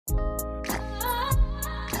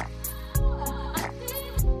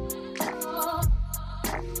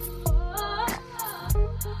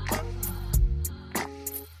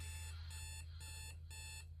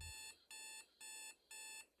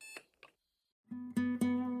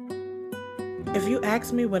If you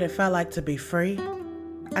ask me what it felt like to be free,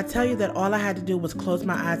 I tell you that all I had to do was close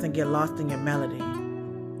my eyes and get lost in your melody.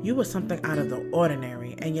 You were something out of the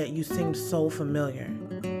ordinary, and yet you seemed so familiar.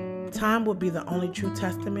 Time would be the only true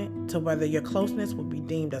testament to whether your closeness would be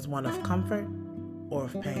deemed as one of comfort or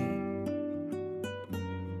of pain.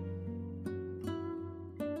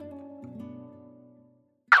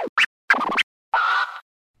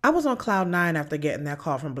 I was on cloud 9 after getting that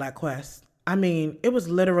call from Black Quest. I mean, it was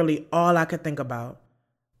literally all I could think about.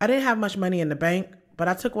 I didn't have much money in the bank, but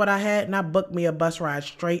I took what I had and I booked me a bus ride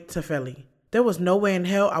straight to Philly. There was no way in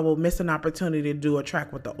hell I would miss an opportunity to do a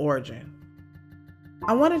track with The Origin.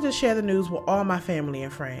 I wanted to share the news with all my family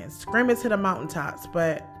and friends, scream it to the mountaintops,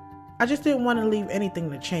 but I just didn't want to leave anything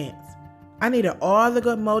to chance. I needed all the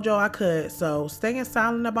good mojo I could, so staying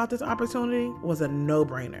silent about this opportunity was a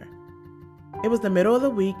no-brainer. It was the middle of the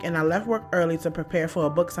week and I left work early to prepare for a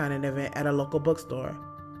book signing event at a local bookstore.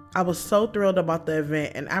 I was so thrilled about the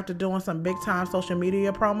event, and after doing some big-time social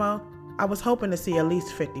media promo, I was hoping to see at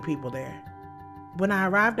least 50 people there. When I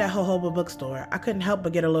arrived at Jojoba Bookstore, I couldn't help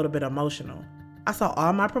but get a little bit emotional. I saw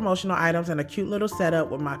all my promotional items and a cute little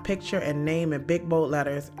setup with my picture and name in big bold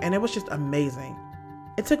letters, and it was just amazing.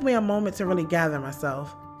 It took me a moment to really gather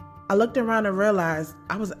myself. I looked around and realized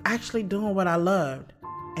I was actually doing what I loved,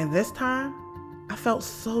 and this time, I felt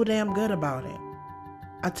so damn good about it.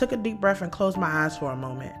 I took a deep breath and closed my eyes for a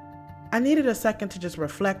moment. I needed a second to just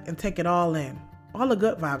reflect and take it all in, all the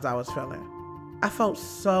good vibes I was feeling. I felt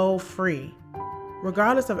so free.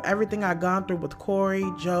 Regardless of everything I'd gone through with Corey,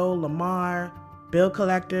 Joe, Lamar, bill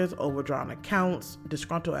collectors, overdrawn accounts,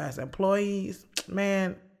 disgruntled ass employees,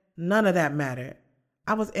 man, none of that mattered.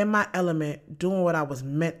 I was in my element doing what I was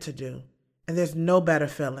meant to do, and there's no better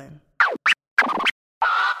feeling.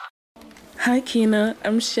 Hi, Kina.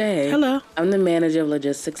 I'm Shay. Hello. I'm the manager of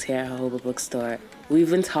logistics here at Jojoba Bookstore. We've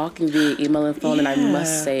been talking via email and phone, and I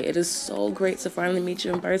must say, it is so great to finally meet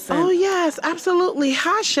you in person. Oh, yes, absolutely.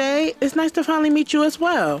 Hi, Shay. It's nice to finally meet you as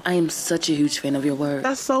well. I am such a huge fan of your work.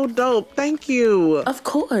 That's so dope. Thank you. Of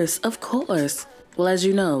course. Well, as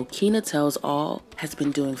you know, Kina Tells All has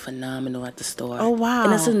been doing phenomenal at the store. Oh, wow.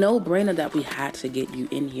 And it's a no-brainer that we had to get you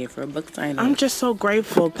in here for a book signing. I'm just so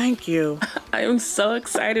grateful. Thank you. I am so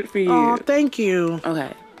excited for you. Oh, thank you.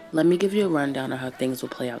 Okay, let me give you a rundown of how things will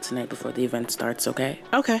play out tonight before the event starts, okay?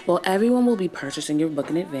 Okay. Well, everyone will be purchasing your book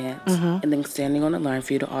in advance and then standing on the line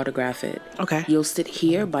for you to autograph it. Okay. You'll sit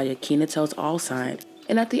here by your Kina Tells All sign,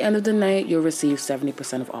 and at the end of the night, you'll receive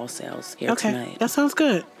 70% of all sales here tonight. Okay, that sounds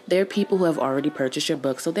good. There are people who have already purchased your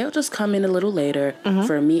book, so they'll just come in a little later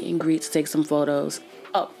for a meet and greet to take some photos.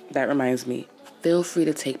 Oh, that reminds me. Feel free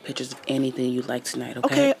to take pictures of anything you'd like tonight,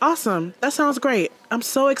 okay? Okay, awesome. That sounds great. I'm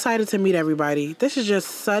so excited to meet everybody. This is just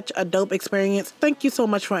such a dope experience. Thank you so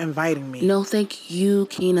much for inviting me. No, thank you,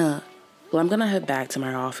 Kina. Well, I'm going to head back to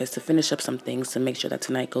my office to finish up some things to make sure that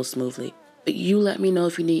tonight goes smoothly. But you let me know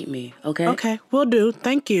if you need me, okay? Okay, will do.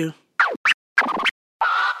 Thank you.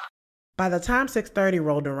 By the time 6:30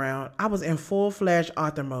 rolled around, I was in full-fledged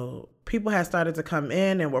author mode. People had started to come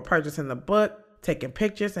in and were purchasing the book, taking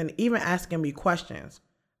pictures, and even asking me questions.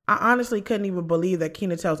 I honestly couldn't even believe that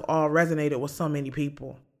Kina Tells All resonated with so many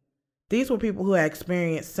people. These were people who had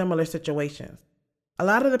experienced similar situations. A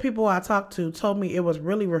lot of the people I talked to told me it was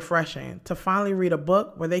really refreshing to finally read a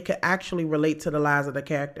book where they could actually relate to the lives of the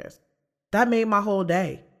characters. That made my whole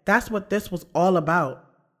day. That's what this was all about.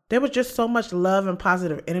 There was just so much love and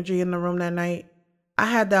positive energy in the room that night. I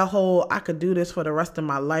had that whole I could do this for the rest of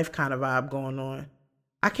my life kind of vibe going on.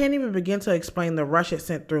 I can't even begin to explain the rush it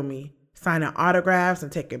sent through me, signing autographs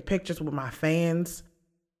and taking pictures with my fans.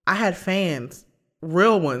 I had fans,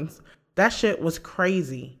 real ones. That shit was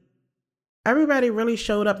crazy. Everybody really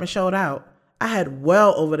showed up and showed out. I had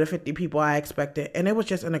well over the 50 people I expected, and it was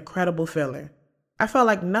just an incredible feeling. I felt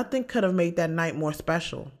like nothing could have made that night more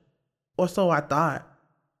special. Or so I thought.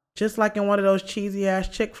 Just like in one of those cheesy ass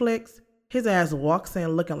chick flicks, his ass walks in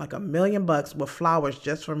looking like $1 million with flowers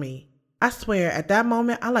just for me. I swear, at that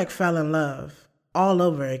moment, I fell in love. All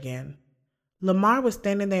over again. Lamar was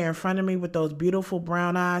standing there in front of me with those beautiful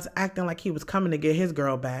brown eyes, acting like he was coming to get his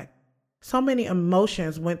girl back. So many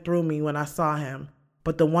emotions went through me when I saw him,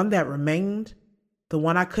 but the one that remained, the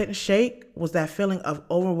one I couldn't shake, was that feeling of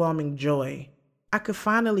overwhelming joy. I could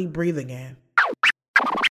finally breathe again.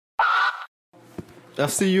 I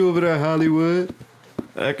see you over there, Hollywood.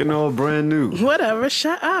 Acting all brand new. Whatever,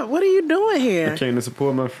 shut up. What are you doing here? I came to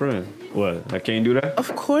support my friend. What, I can't do that?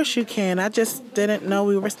 Of course you can. I just didn't know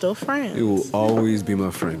we were still friends. You will always be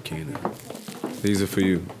my friend, Keena. These are for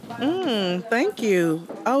you. Thank you.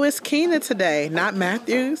 Oh, it's Keena today, not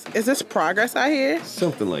Matthews. Is this progress I hear?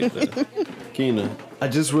 Something like that. Keena, I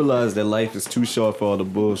just realized that life is too short for all the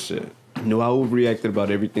bullshit. I know I overreacted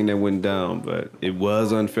about everything that went down, but it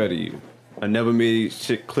was unfair to you. I never made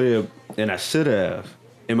shit clear, and I should have.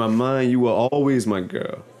 In my mind, you were always my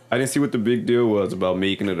girl. I didn't see what the big deal was about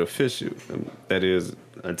making it official. That is,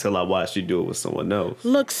 until I watched you do it with someone else.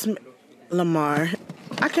 Look, Lamar,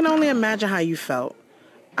 I can only imagine how you felt.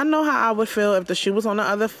 I know how I would feel if the shoe was on the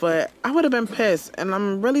other foot. I would have been pissed, and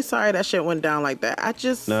I'm really sorry that shit went down like that.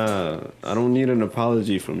 Nah, I don't need an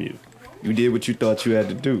apology from you. You did what you thought you had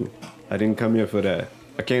to do. I didn't come here for that.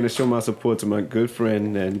 I came to show my support to my good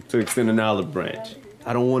friend and to extend an olive branch.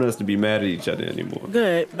 I don't want us to be mad at each other anymore.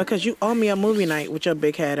 Good, because you owe me a movie night with your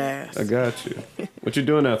big head ass. I got you. What you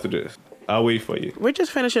doing after this? I'll wait for you. We're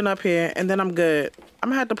just finishing up here, and then I'm good. I'm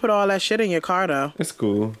gonna have to put all that shit in your car, though. It's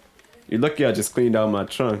cool. You're lucky I just cleaned out my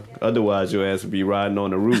trunk. Otherwise, your ass would be riding on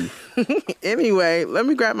the roof. Anyway, let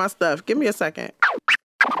me grab my stuff. Give me a second.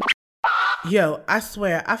 Yo, I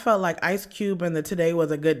swear, I felt like Ice Cube in the Today Was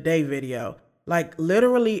a Good Day video. Like,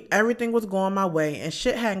 literally, everything was going my way, and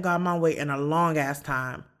shit hadn't gone my way in a long-ass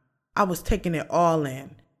time. I was taking it all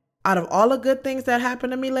in. Out of all the good things that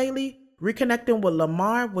happened to me lately, reconnecting with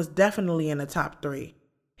Lamar was definitely in the top 3.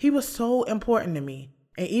 He was so important to me,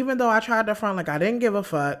 and even though I tried to front like I didn't give a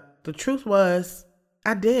fuck, the truth was,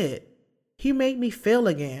 I did. He made me feel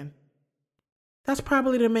again. That's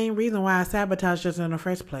probably the main reason why I sabotaged us in the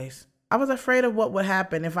first place. I was afraid of what would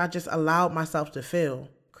happen if I just allowed myself to feel.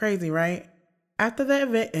 Crazy, right? After the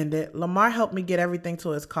event ended, Lamar helped me get everything to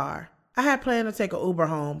his car. I had planned to take an Uber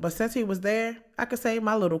home, but since he was there, I could save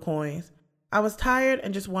my little coins. I was tired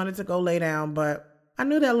and just wanted to go lay down, but I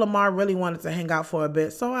knew that Lamar really wanted to hang out for a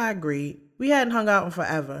bit, so I agreed. We hadn't hung out in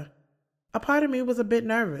forever. A part of me was a bit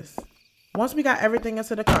nervous. Once we got everything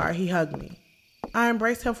into the car, he hugged me. I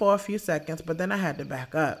embraced him for a few seconds, but then I had to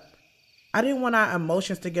back up. I didn't want our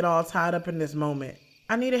emotions to get all tied up in this moment.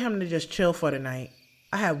 I needed him to just chill for the night.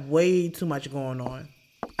 I had way too much going on.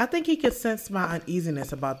 I think he could sense my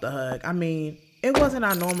uneasiness about the hug. I mean, it wasn't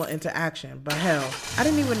our normal interaction, but hell, I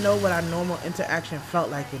didn't even know what our normal interaction felt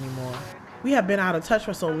like anymore. We had been out of touch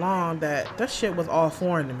for so long that shit was all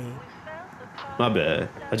foreign to me. My bad.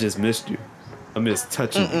 I just missed you. I miss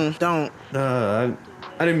touching you. Don't. Nah,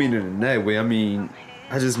 I didn't mean it in that way. I mean,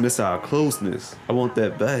 I just miss our closeness. I want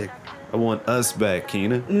that back. I want us back,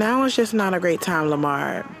 Keena. Now is just not a great time,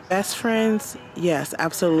 Lamar. Best friends? Yes,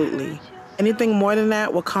 absolutely. Anything more than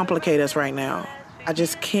that will complicate us right now. I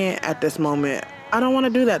just can't at this moment. I don't want to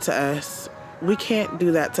do that to us. We can't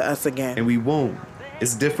do that to us again. And we won't.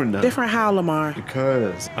 It's different now. Different how, Lamar?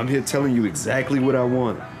 Because I'm here telling you exactly what I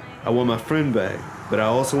want. I want my friend back, but I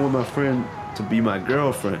also want my friend to be my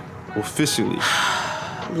girlfriend, officially.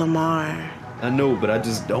 Lamar. I know, but I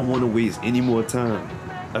just don't want to waste any more time.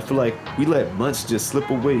 I feel like we let months just slip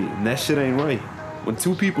away, and that shit ain't right. When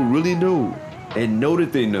two people really know, and know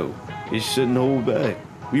that they know, it shouldn't hold back.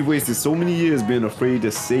 We wasted so many years being afraid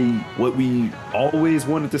to say what we always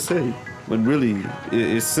wanted to say, when really,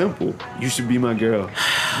 it's simple. You should be my girl.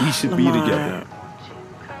 We should be together.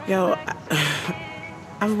 Yo,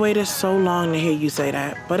 I've waited so long to hear you say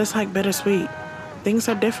that, but it's like bittersweet. Things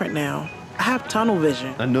are different now. I have tunnel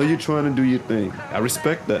vision. I know you're trying to do your thing. I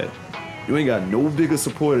respect that. You ain't got no bigger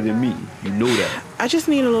supporter than me. You know that. I just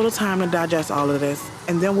need a little time to digest all of this,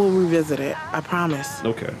 and then we'll revisit it. I promise.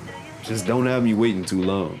 Okay. Just don't have me waiting too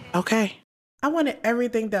long. Okay. I wanted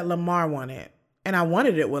everything that Lamar wanted, and I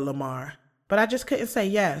wanted it with Lamar, but I just couldn't say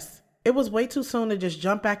yes. It was way too soon to just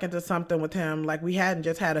jump back into something with him like we hadn't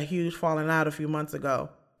just had a huge falling out a few months ago.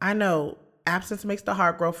 I know, absence makes the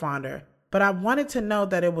heart grow fonder, but I wanted to know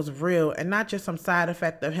that it was real and not just some side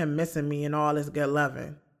effect of him missing me and all his good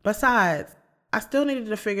loving. Besides, I still needed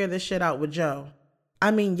to figure this shit out with Joe. I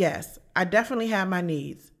mean, yes, I definitely had my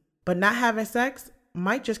needs, but not having sex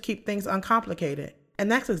might just keep things uncomplicated,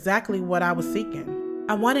 and that's exactly what I was seeking.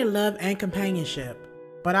 I wanted love and companionship,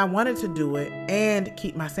 but I wanted to do it and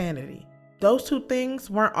keep my sanity. Those two things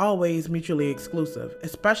weren't always mutually exclusive,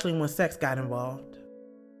 especially when sex got involved.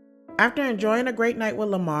 After enjoying a great night with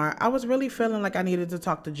Lamar, I was really feeling like I needed to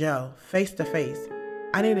talk to Joe, face to face.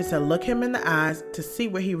 I needed to look him in the eyes to see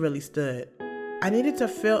where he really stood. I needed to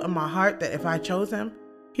feel in my heart that if I chose him,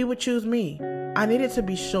 he would choose me. I needed to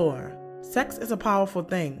be sure. Sex is a powerful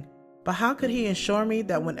thing, but how could he ensure me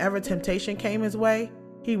that whenever temptation came his way,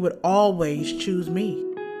 he would always choose me?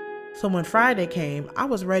 So when Friday came, I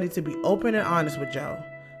was ready to be open and honest with Joe.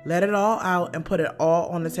 Let it all out and put it all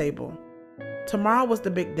on the table. Tomorrow was the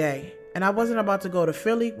big day, and I wasn't about to go to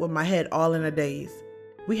Philly with my head all in a daze.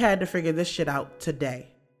 We had to figure this shit out today.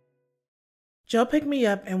 Joe picked me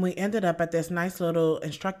up and we ended up at this nice little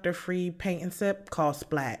instructor-free paint and sip called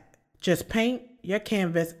Splat. Just paint, your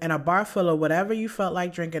canvas, and a bar full of whatever you felt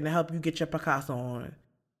like drinking to help you get your Picasso on.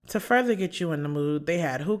 To further get you in the mood, they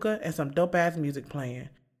had hookah and some dope-ass music playing.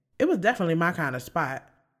 It was definitely my kind of spot.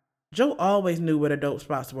 Joe always knew where the dope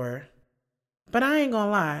spots were. But I ain't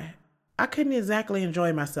gonna lie, I couldn't exactly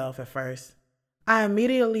enjoy myself at first. I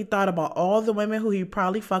immediately thought about all the women who he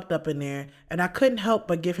probably fucked up in there, and I couldn't help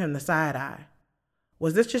but give him the side eye.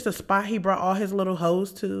 Was this just a spot he brought all his little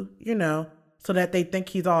hoes to, so that they think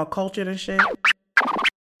he's all cultured and shit?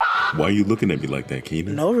 Why are you looking at me like that,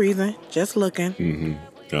 Keena? No reason, just looking.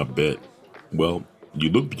 I bet. Well, you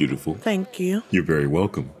look beautiful. Thank you. You're very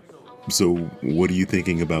welcome. So, what are you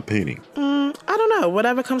thinking about painting? I don't know,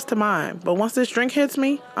 whatever comes to mind. But once this drink hits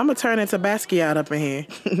me, I'm gonna turn into Basquiat up in here.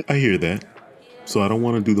 I hear that. So I don't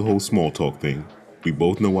want to do the whole small talk thing. We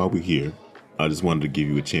both know why we're here. I just wanted to give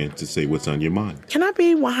you a chance to say what's on your mind. Can I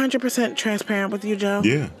be 100% transparent with you, Joe?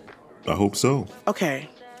 Yeah, I hope so. Okay.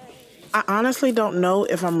 I honestly don't know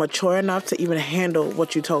if I'm mature enough to even handle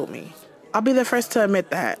what you told me. I'll be the first to admit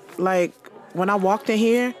that. Like, when I walked in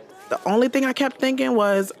here, the only thing I kept thinking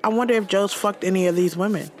was, I wonder if Joe's fucked any of these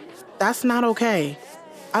women. That's not okay.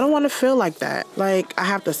 I don't want to feel like that. Like, I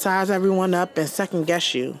have to size everyone up and second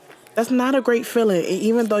guess you. That's not a great feeling,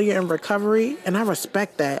 even though you're in recovery, and I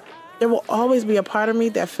respect that. There will always be a part of me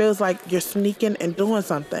that feels like you're sneaking and doing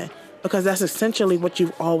something, because that's essentially what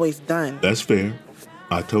you've always done. That's fair.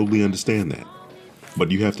 I totally understand that. But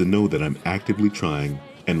you have to know that I'm actively trying,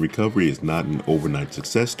 and recovery is not an overnight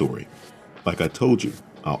success story. Like I told you,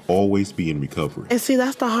 I'll always be in recovery. And see,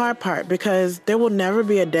 that's the hard part, because there will never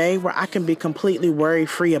be a day where I can be completely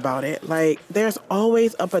worry-free about it. Like, there's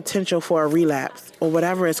always a potential for a relapse, or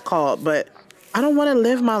whatever it's called, but I don't want to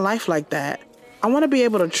live my life like that. I want to be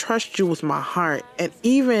able to trust you with my heart, and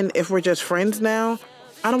even if we're just friends now,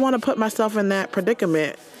 I don't want to put myself in that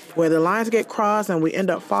predicament where the lines get crossed and we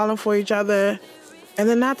end up falling for each other. And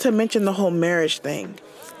then not to mention the whole marriage thing.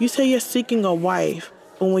 You say you're seeking a wife,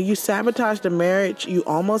 but when you sabotage the marriage you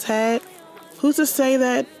almost had, who's to say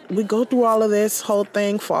that we go through all of this whole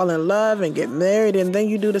thing, fall in love and get married, and then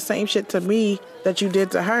you do the same shit to me that you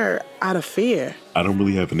did to her out of fear? I don't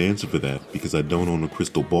really have an answer for that because I don't own a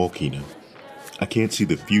crystal ball, Keena. I can't see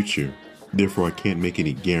the future, therefore I can't make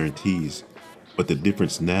any guarantees. But the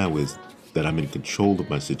difference now is that I'm in control of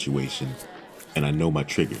my situation and I know my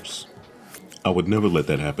triggers. I would never let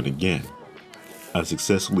that happen again. I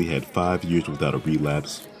successfully had 5 years without a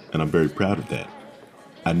relapse, and I'm very proud of that.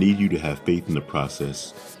 I need you to have faith in the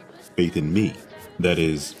process, faith in me. That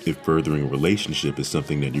is, if furthering a relationship is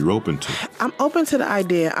something that you're open to. I'm open to the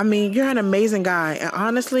idea. I mean, you're an amazing guy, and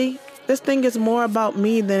honestly, this thing is more about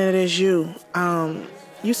me than it is you.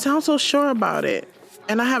 You sound so sure about it,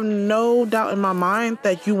 and I have no doubt in my mind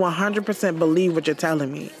that you 100% believe what you're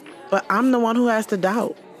telling me. But I'm the one who has to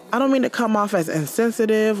doubt. I don't mean to come off as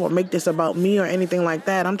insensitive or make this about me or anything like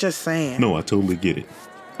that. I'm just saying. No, I totally get it.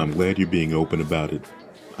 I'm glad you're being open about it.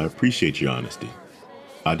 I appreciate your honesty.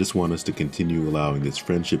 I just want us to continue allowing this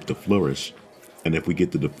friendship to flourish. And if we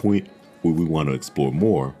get to the point where we want to explore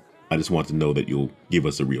more, I just want to know that you'll give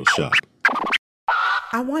us a real shot.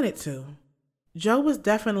 I wanted to. Joe was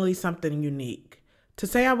definitely something unique. To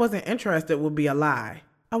say I wasn't interested would be a lie.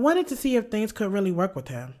 I wanted to see if things could really work with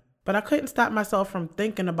him. But I couldn't stop myself from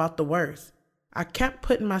thinking about the worst. I kept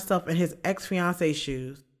putting myself in his ex-fiance's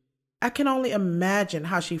shoes. I can only imagine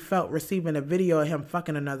how she felt receiving a video of him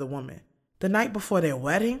fucking another woman. The night before their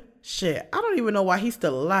wedding? Shit, I don't even know why he's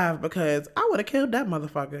still alive, because I would have killed that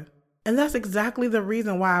motherfucker. And that's exactly the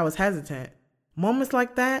reason why I was hesitant. Moments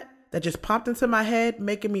like that just popped into my head,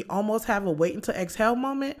 making me almost have a wait until exhale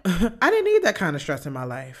moment. I didn't need that kind of stress in my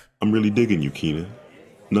life. I'm really digging you, Keena.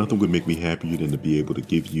 Nothing would make me happier than to be able to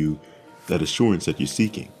give you that assurance that you're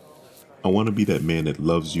seeking. I want to be that man that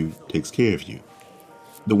loves you, takes care of you,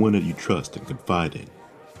 the one that you trust and confide in.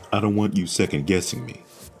 I don't want you second guessing me.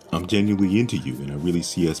 I'm genuinely into you and I really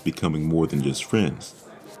see us becoming more than just friends.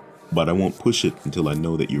 But I won't push it until I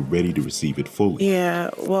know that you're ready to receive it fully.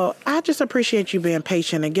 Yeah, well, I just appreciate you being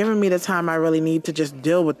patient and giving me the time I really need to just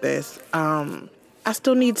deal with this. I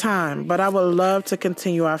still need time, but I would love to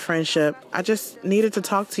continue our friendship. I just needed to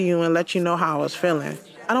talk to you and let you know how I was feeling.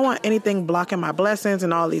 I don't want anything blocking my blessings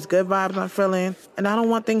and all these good vibes I'm feeling, and I don't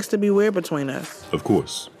want things to be weird between us. Of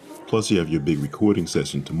course. Plus you have your big recording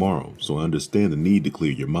session tomorrow, so I understand the need to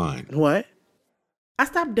clear your mind. What? I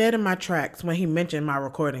stopped dead in my tracks when he mentioned my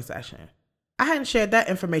recording session. I hadn't shared that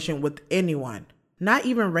information with anyone, not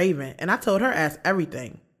even Raven, and I told her ass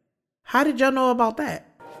everything. How did y'all know about that?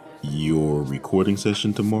 Your recording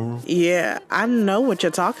session tomorrow? Yeah, I know what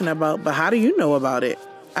you're talking about, but how do you know about it?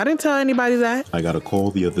 I didn't tell anybody that. I got a call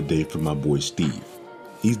the other day from my boy Steve.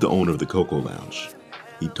 He's the owner of the Coco Lounge.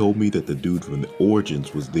 He told me that the dude from the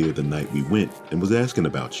Origins was there the night we went and was asking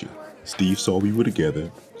about you. Steve saw we were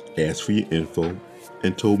together, asked for your info,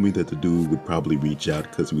 and told me that the dude would probably reach out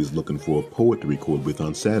because he was looking for a poet to record with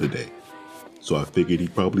on Saturday. So I figured he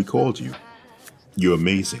probably called you. You're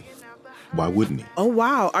amazing. Why wouldn't he? Oh,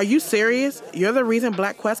 wow. Are you serious? You're the reason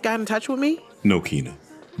Black Quest got in touch with me? No, Keena.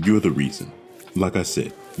 You're the reason. Like I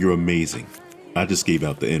said, you're amazing. I just gave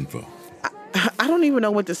out the info. I don't even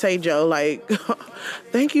know what to say, Joe. Like,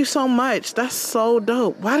 thank you so much. That's so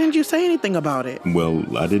dope. Why didn't you say anything about it?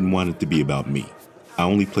 Well, I didn't want it to be about me. I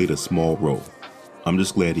only played a small role. I'm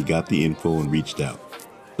just glad he got the info and reached out.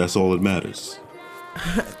 That's all that matters.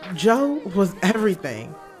 Joe was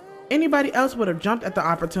everything. Anybody else would have jumped at the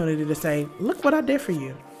opportunity to say, look what I did for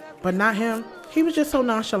you. But not him. He was just so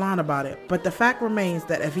nonchalant about it. But the fact remains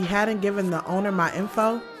that if he hadn't given the owner my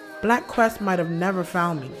info, Black Quest might have never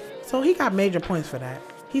found me. So he got major points for that.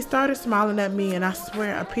 He started smiling at me, and I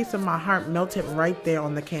swear a piece of my heart melted right there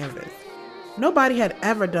on the canvas. Nobody had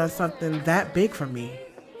ever done something that big for me.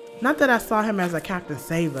 Not that I saw him as a Captain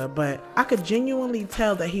Saver, but I could genuinely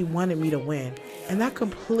tell that he wanted me to win, and that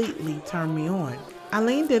completely turned me on. I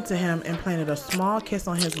leaned into him and planted a small kiss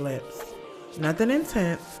on his lips. Nothing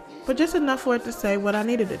intense, but just enough for it to say what I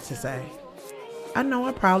needed it to say. I know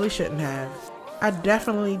I probably shouldn't have. I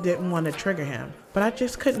definitely didn't want to trigger him, but I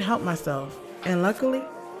just couldn't help myself, and luckily,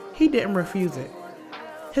 he didn't refuse it.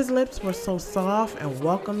 His lips were so soft and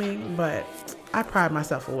welcoming, but I pried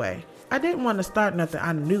myself away. I didn't want to start nothing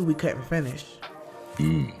I knew we couldn't finish.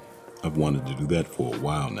 I've wanted to do that for a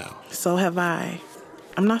while now. So have I.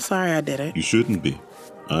 I'm not sorry I did it. You shouldn't be.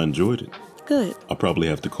 I enjoyed it. Good. I'll probably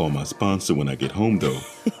have to call my sponsor when I get home, though,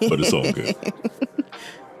 but it's all good.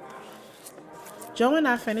 Joe and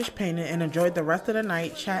I finished painting and enjoyed the rest of the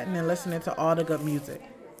night chatting and listening to all the good music.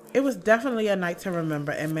 It was definitely a night to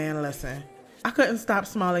remember, and man, listen, I couldn't stop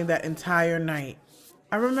smiling that entire night.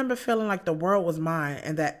 I remember feeling like the world was mine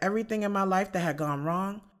and that everything in my life that had gone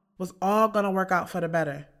wrong was all gonna work out for the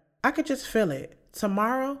better. I could just feel it.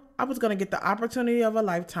 Tomorrow, I was gonna get the opportunity of a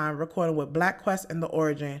lifetime recording with Black Quest and The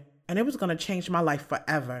Origin, and it was gonna change my life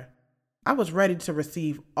forever. I was ready to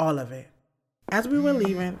receive all of it. As we were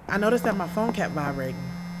leaving, I noticed that my phone kept vibrating.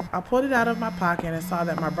 I pulled it out of my pocket and saw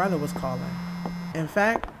that my brother was calling. In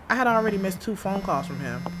fact, I had already missed 2 phone calls from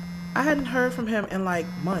him. I hadn't heard from him in like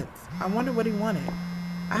months. I wondered what he wanted.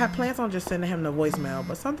 I had plans on just sending him the voicemail,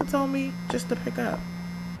 but something told me just to pick up.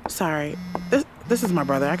 Sorry. This is my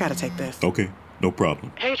brother. I gotta take this. Okay, no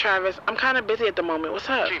problem. Hey, Travis. I'm kind of busy at the moment. What's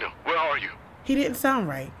up? Gina, where are you? He didn't sound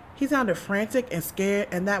right. He sounded frantic and scared,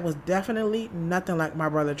 and that was definitely nothing like my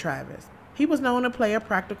brother Travis. He was known to play a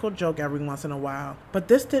practical joke every once in a while, but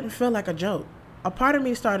this didn't feel like a joke. A part of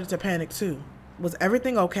me started to panic too. Was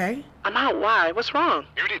everything okay? I'm out. Why? What's wrong?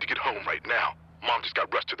 You need to get home right now. Mom just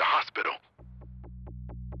got rushed to the hospital.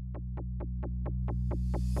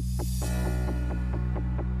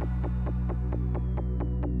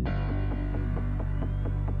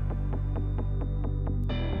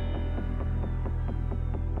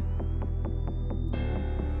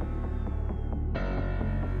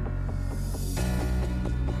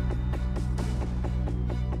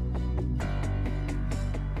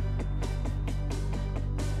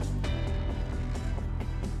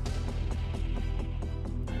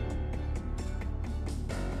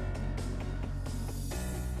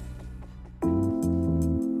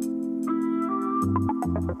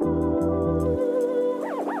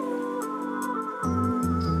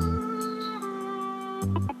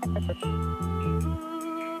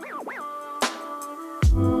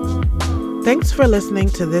 Thanks for listening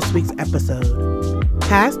to this week's episode.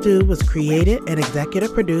 Past Due was created and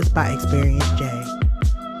executive produced by Experience J.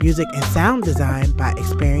 Music and sound design by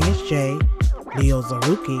Experience J, Leo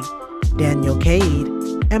Zaruki, Daniel Cade,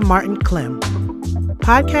 and Martin Clem.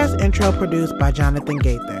 Podcast intro produced by Jonathan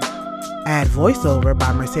Gaither. Add voiceover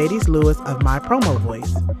by Mercedes Lewis of My Promo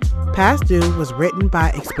Voice. Past Due was written by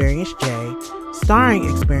Experience J, starring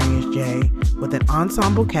Experience J, with an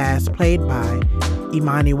ensemble cast played by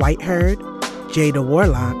Imani Whitehurd, Jada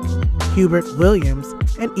Warlock, Hubert Williams,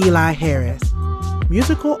 and Eli Harris.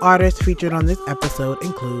 Musical artists featured on this episode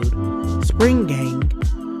include Spring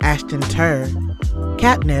Gang, Ashton Turr,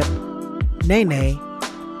 Catnip, Nene,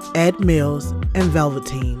 Ed Mills, and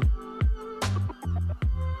Velveteen.